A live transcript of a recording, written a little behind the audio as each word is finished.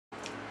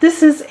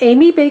This is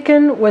Amy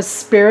Bacon with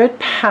Spirit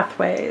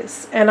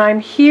Pathways, and I'm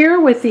here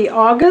with the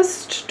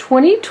August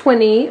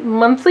 2020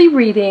 monthly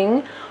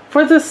reading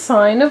for the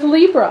sign of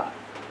Libra.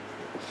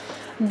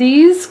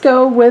 These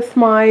go with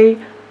my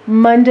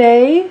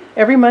Monday.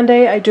 Every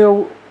Monday I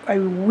do a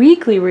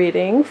weekly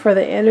reading for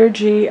the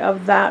energy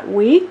of that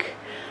week,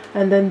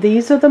 and then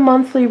these are the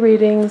monthly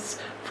readings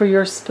for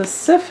your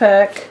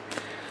specific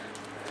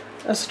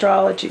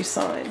astrology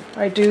sign.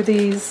 I do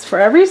these for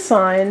every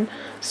sign,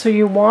 so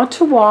you want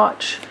to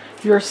watch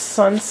your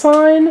sun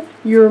sign,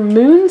 your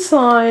moon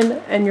sign,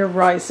 and your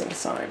rising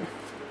sign.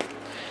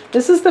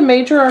 This is the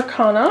major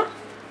arcana,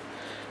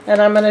 and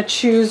I'm going to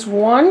choose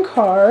one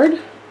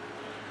card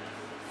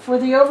for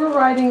the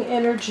overriding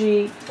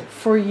energy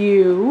for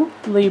you,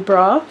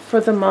 Libra, for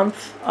the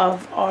month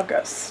of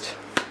August.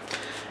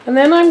 And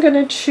then I'm going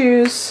to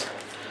choose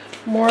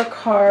more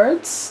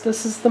cards.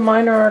 This is the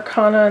minor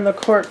arcana and the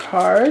court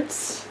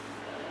cards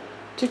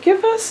to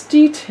give us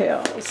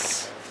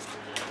details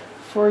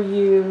for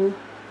you,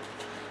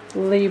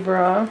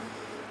 Libra,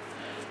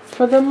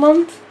 for the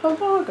month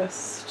of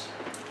August.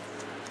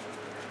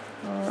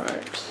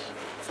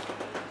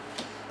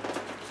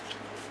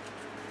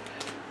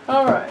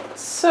 Alright,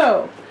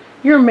 so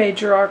your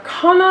major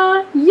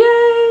arcana,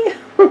 yay!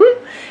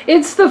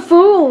 It's the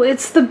Fool.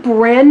 It's the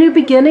brand new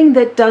beginning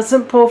that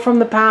doesn't pull from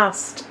the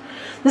past.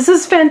 This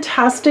is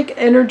fantastic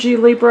energy,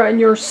 Libra, and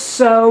you're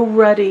so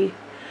ready.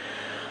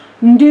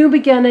 New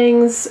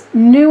beginnings,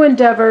 new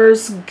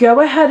endeavors.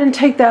 Go ahead and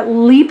take that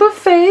leap of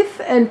faith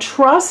and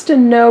trust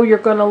and know you're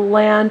going to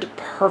land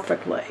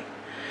perfectly.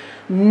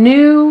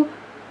 New,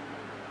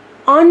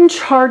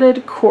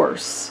 uncharted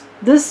course.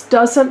 This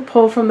doesn't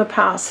pull from the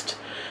past.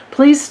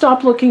 Please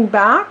stop looking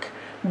back.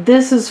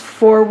 This is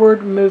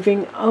forward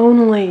moving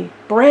only.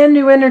 Brand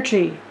new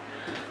energy.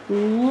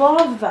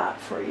 Love that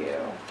for you.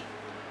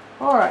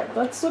 All right,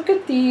 let's look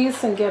at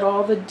these and get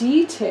all the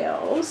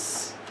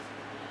details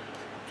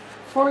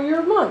for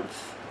your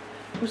month.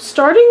 We're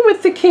starting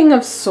with the King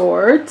of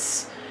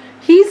Swords.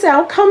 He's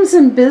outcomes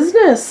in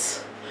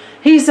business.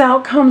 He's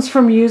outcomes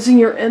from using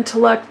your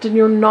intellect and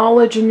your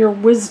knowledge and your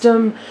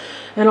wisdom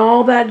and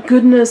all that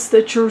goodness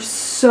that you're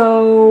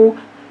so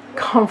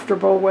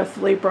comfortable with,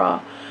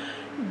 Libra.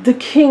 The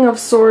King of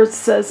Swords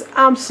says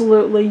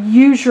absolutely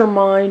use your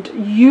mind,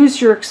 use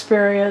your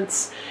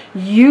experience,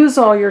 use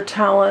all your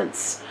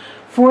talents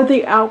for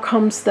the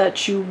outcomes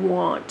that you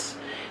want.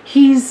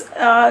 He's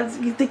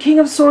the King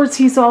of Swords.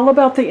 He's all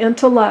about the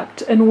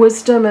intellect and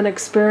wisdom and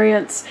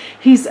experience.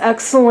 He's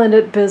excellent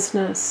at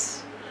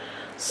business.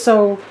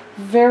 So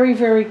very,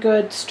 very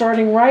good.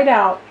 Starting right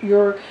out,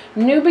 your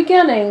new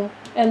beginning,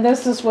 and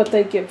this is what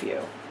they give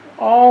you.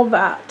 All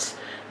that.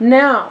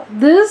 Now,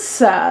 this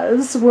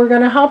says we're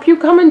going to help you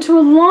come into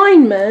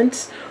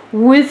alignment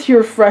with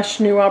your fresh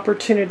new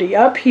opportunity.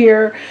 Up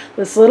here,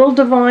 this little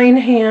divine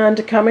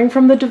hand coming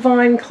from the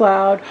divine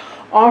cloud,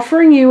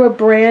 offering you a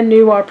brand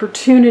new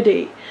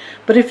opportunity.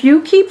 But if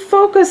you keep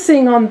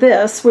focusing on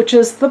this, which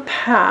is the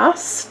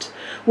past,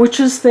 which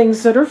is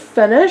things that are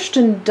finished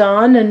and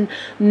done and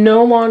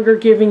no longer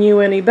giving you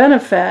any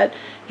benefit,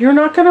 you're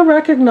not going to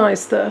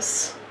recognize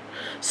this.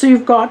 So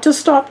you've got to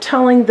stop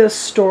telling this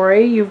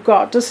story. You've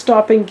got to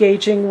stop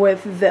engaging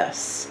with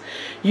this.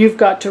 You've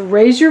got to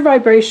raise your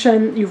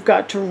vibration. You've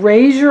got to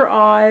raise your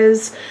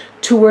eyes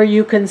to where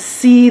you can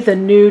see the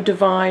new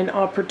divine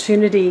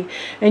opportunity,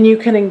 and you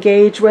can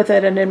engage with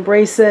it and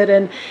embrace it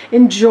and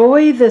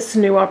enjoy this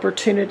new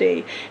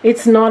opportunity.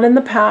 It's not in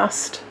the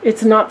past.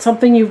 It's not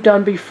something you've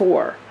done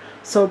before.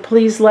 So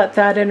please let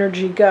that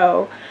energy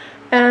go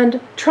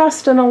and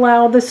trust and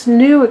allow this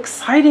new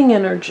exciting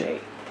energy.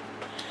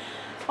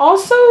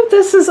 Also,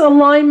 this is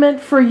alignment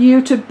for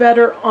you to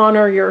better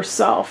honor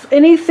yourself.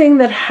 Anything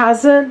that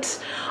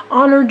hasn't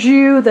honored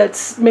you,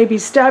 that's maybe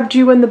stabbed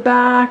you in the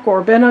back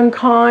or been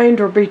unkind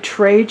or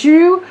betrayed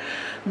you,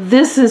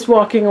 this is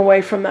walking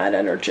away from that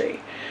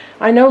energy.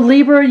 I know,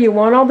 Libra, you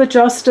want all the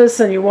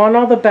justice and you want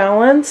all the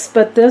balance,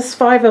 but this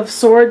Five of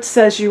Swords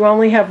says you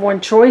only have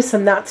one choice,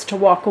 and that's to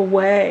walk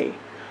away.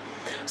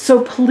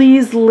 So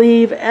please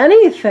leave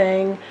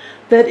anything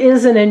that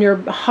isn't in your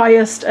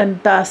highest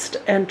and best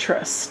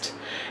interest.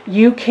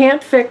 You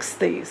can't fix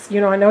these. You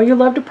know, I know you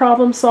love to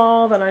problem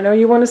solve and I know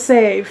you want to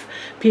save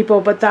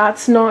people, but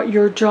that's not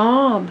your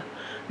job.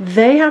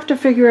 They have to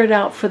figure it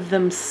out for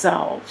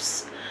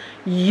themselves.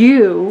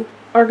 You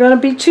are going to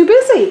be too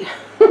busy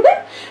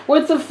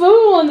with the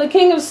Fool and the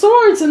King of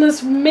Swords and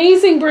this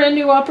amazing brand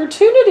new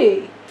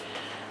opportunity.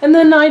 And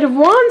the Knight of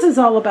Wands is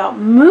all about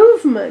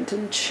movement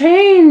and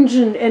change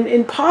and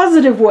in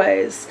positive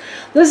ways.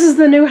 This is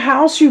the new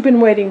house you've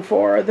been waiting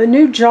for, the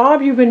new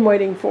job you've been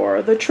waiting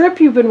for, the trip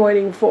you've been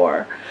waiting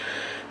for.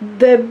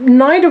 The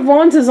Knight of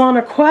Wands is on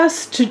a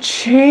quest to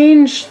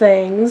change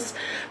things,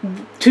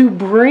 to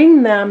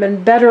bring them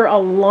in better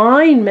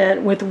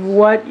alignment with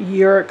what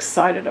you're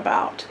excited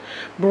about.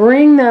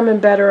 Bring them in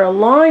better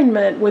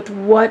alignment with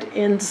what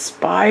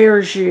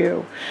inspires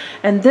you.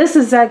 And this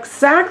is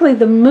exactly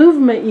the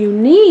movement you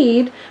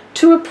need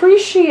to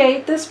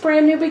appreciate this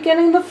brand new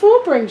beginning the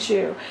Fool brings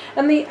you.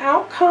 And the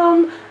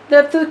outcome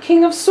that the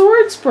King of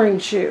Swords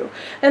brings you,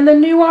 and the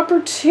new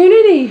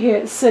opportunity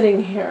here,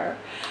 sitting here.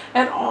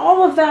 And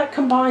all of that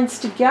combines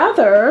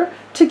together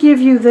to give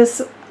you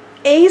this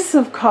Ace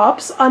of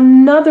Cups,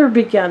 another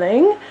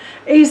beginning.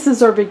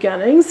 Aces are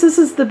beginnings. This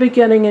is the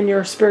beginning in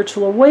your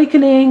spiritual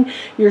awakening,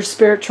 your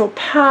spiritual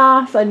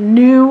path, a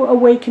new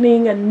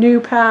awakening, a new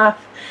path,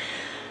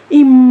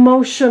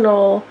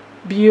 emotional,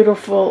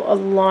 beautiful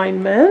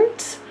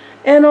alignment,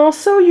 and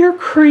also your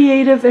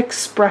creative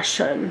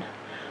expression.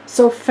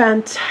 So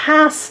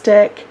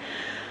fantastic.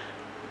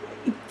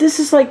 This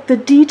is like the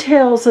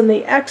details and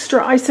the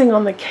extra icing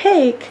on the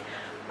cake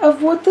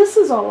of what this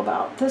is all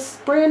about. This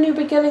brand new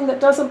beginning that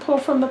doesn't pull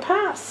from the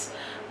past.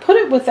 Put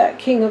it with that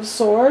King of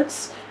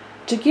Swords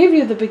to give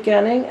you the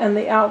beginning and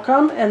the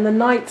outcome, and the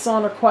Knight's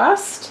on a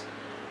quest.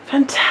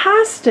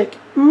 Fantastic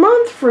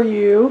month for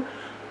you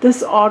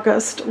this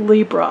August,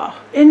 Libra.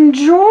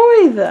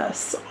 Enjoy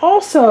this.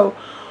 Also,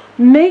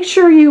 make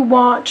sure you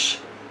watch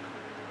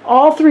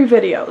all 3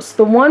 videos.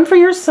 The one for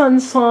your sun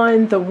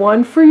sign, the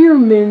one for your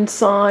moon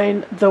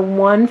sign, the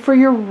one for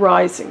your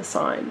rising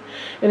sign.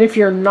 And if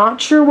you're not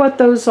sure what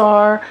those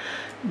are,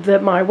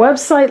 my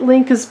website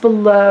link is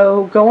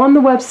below. Go on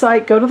the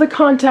website, go to the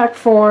contact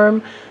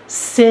form,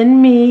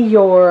 send me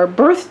your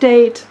birth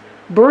date,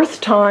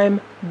 birth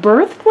time,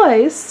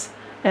 birthplace,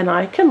 and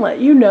I can let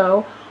you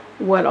know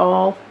what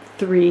all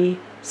 3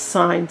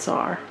 signs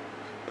are.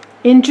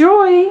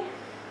 Enjoy!